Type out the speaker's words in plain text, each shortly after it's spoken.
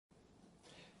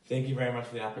Thank you very much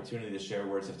for the opportunity to share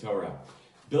words of Torah.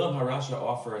 Bilam Harasha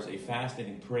offers a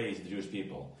fascinating praise to the Jewish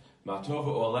people. Ma'tova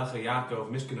Olecha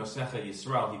Yaakov Mishkanosecha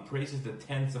Yisrael. He praises the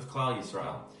tents of Klal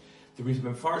Yisrael. The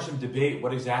Mepharshim debate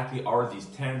what exactly are these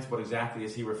tents, what exactly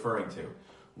is he referring to.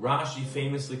 Rashi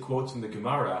famously quotes from the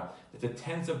Gemara that the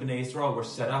tents of Bnei Yisrael were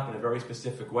set up in a very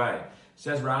specific way.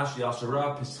 Says Rashi, Al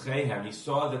Shara Pischeihem, he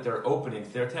saw that their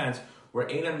openings, their tents, were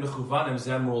Einan Mechuvanim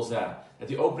Zem Mul Zeh. That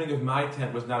the opening of my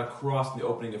tent was not across the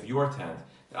opening of your tent.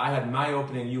 That I had my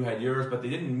opening, you had yours, but they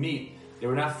didn't meet. They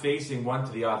were not facing one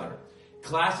to the other.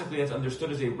 Classically, it's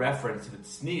understood as a reference to the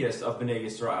tznius of Bnei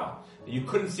Yisrael. That you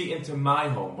couldn't see into my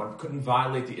home. One couldn't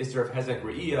violate the Isra of Hezek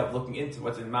Re'iyah, of looking into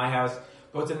what's in my house.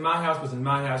 But what's in my house was in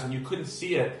my house, and you couldn't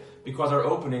see it because our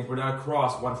openings were not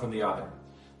across one from the other.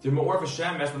 The Me'or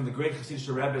V'Shemesh, one of the great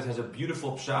Hasidic Rebbes, has a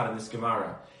beautiful pshat in this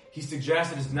Gemara. He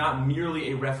suggests that it's not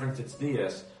merely a reference to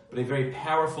tznius, but a very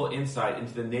powerful insight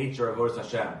into the nature of Avodas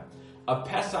Hashem. A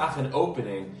Pesach, an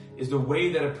opening, is the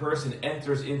way that a person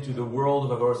enters into the world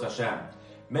of Avodas Hashem.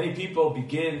 Many people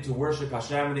begin to worship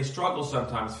Hashem and they struggle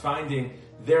sometimes finding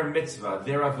their mitzvah,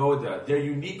 their avoda, their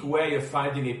unique way of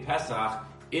finding a Pesach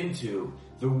into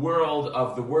the world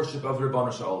of the worship of the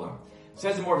Ribono Shel Olam. It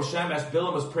says in Me'or V'Shem, as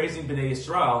Bilam was praising Bnei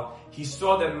Yisrael, he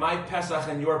saw that my Pesach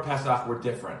and your Pesach were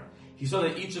different. He saw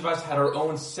that each of us had our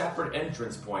own separate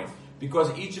entrance point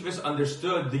because each of us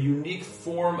understood the unique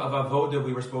form of avoda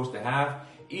we were supposed to have.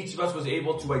 Each of us was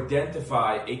able to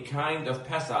identify a kind of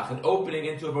Pesach, an opening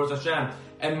into Avodas Hashem,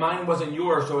 and mine wasn't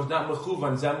yours, so it was not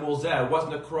mechuvan, zem mul zeh, it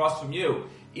wasn't across from you.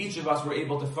 Each of us were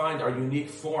able to find our unique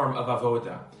form of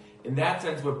avoda. In that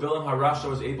sense, what Bilam Harasha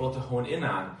was able to hone in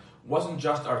on wasn't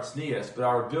just our tznius, but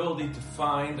our ability to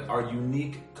find our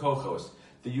unique kochos,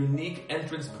 the unique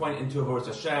entrance point into Avodas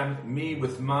Hashem, me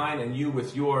with mine and you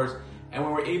with yours. And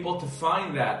when we're able to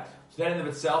find that, so that in of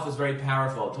itself is very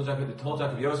powerful. The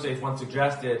Toldak of Yosef once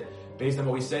suggested, based on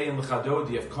what we say in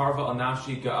L'chadodi, of Karva al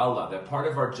Nafshi Ga'ala, that part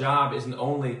of our job isn't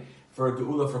only for a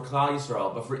Geula for Klal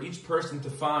Yisrael, but for each person to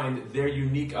find their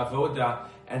unique avoda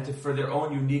and for their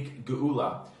own unique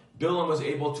Geula. Bilam was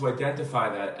able to identify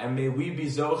that, and may we be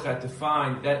zocha to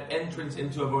find that entrance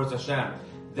into Avodas Hashem,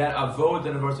 that avoda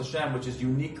in Avodas Hashem, which is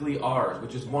uniquely ours,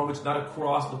 which is one which is not a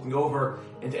cross looking over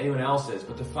into anyone else's,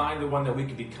 but to find the one that we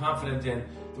can be confident in,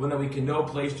 the one that we can know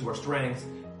plays to our strengths,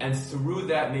 and through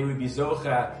that may we be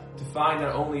zocha to find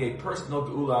not only a personal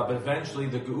geula, but eventually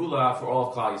the geula for all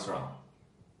of Klal Yisrael.